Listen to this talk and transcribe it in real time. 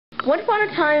Once upon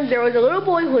a time, there was a little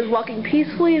boy who was walking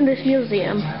peacefully in this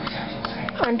museum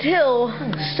until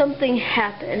something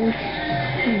happened.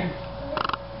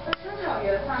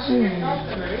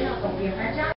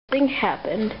 Something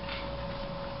happened.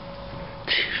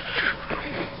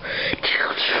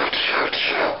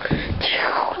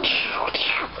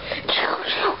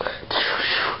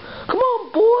 Come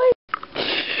on, boy!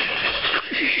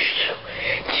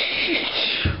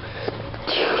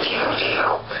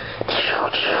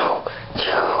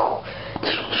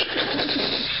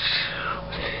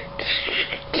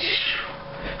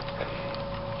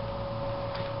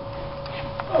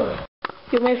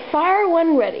 You may fire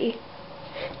when ready.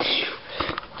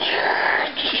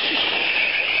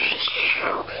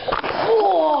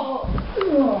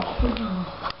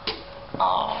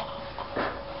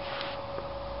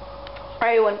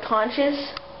 Are you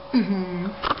unconscious? Mm-hmm.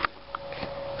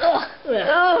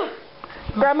 Ugh.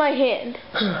 Grab my hand.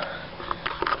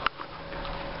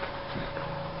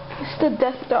 It's the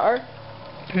Death Star.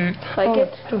 Like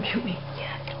it? Don't shoot me.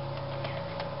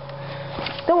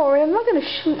 Don't worry, I'm not gonna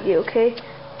shoot you, okay?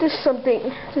 Just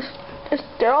something. Just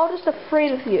they're all just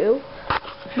afraid of you.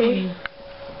 Okay?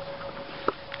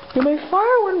 You may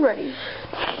fire when ready.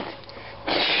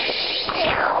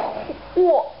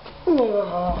 Whoa.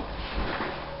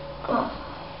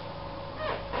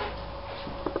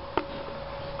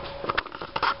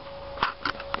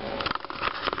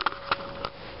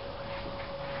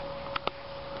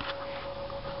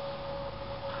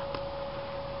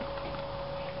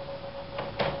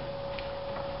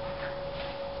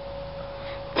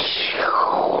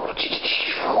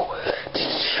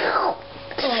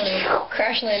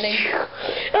 Crash landing.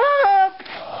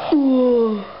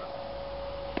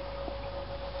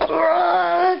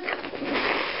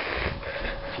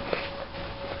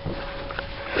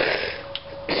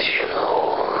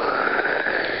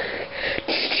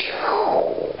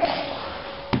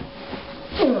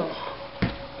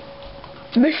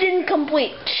 Mission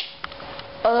complete.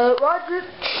 Roger.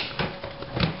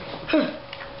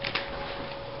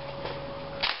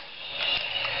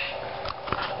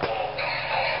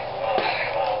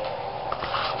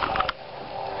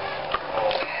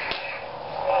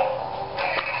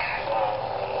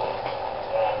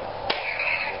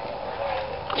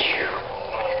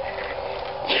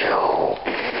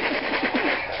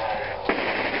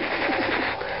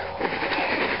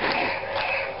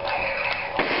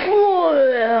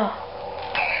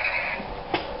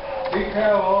 Be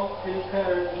careful,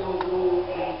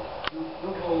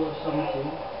 look for something.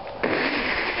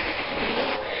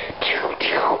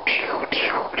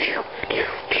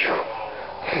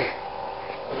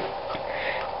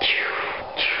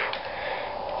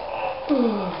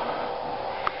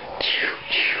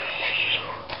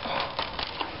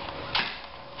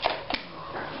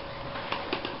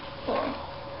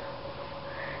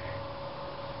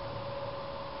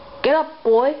 Get up,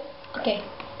 boy. Okay.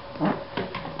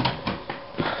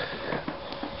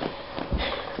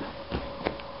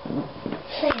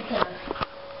 Santa.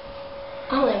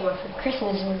 All I want for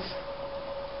Christmas is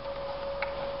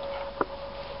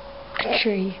a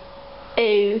tree.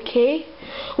 Okay.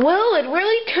 Well, it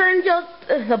really turns out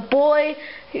the boy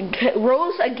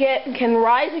can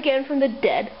rise again from the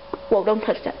dead. Whoa, don't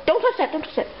touch that. Don't touch that. Don't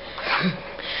touch that.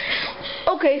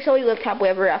 Okay, so he lived happily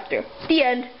ever after. The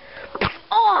end.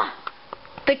 Oh!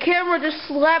 The camera just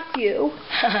slapped you.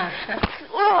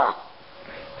 Oh!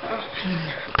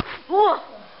 Oh!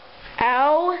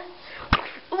 Ow.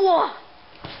 Oh!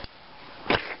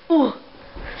 Oh!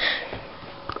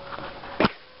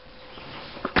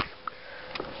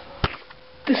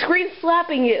 The screen's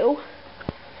slapping you.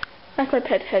 That's my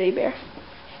pet teddy bear.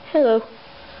 Hello.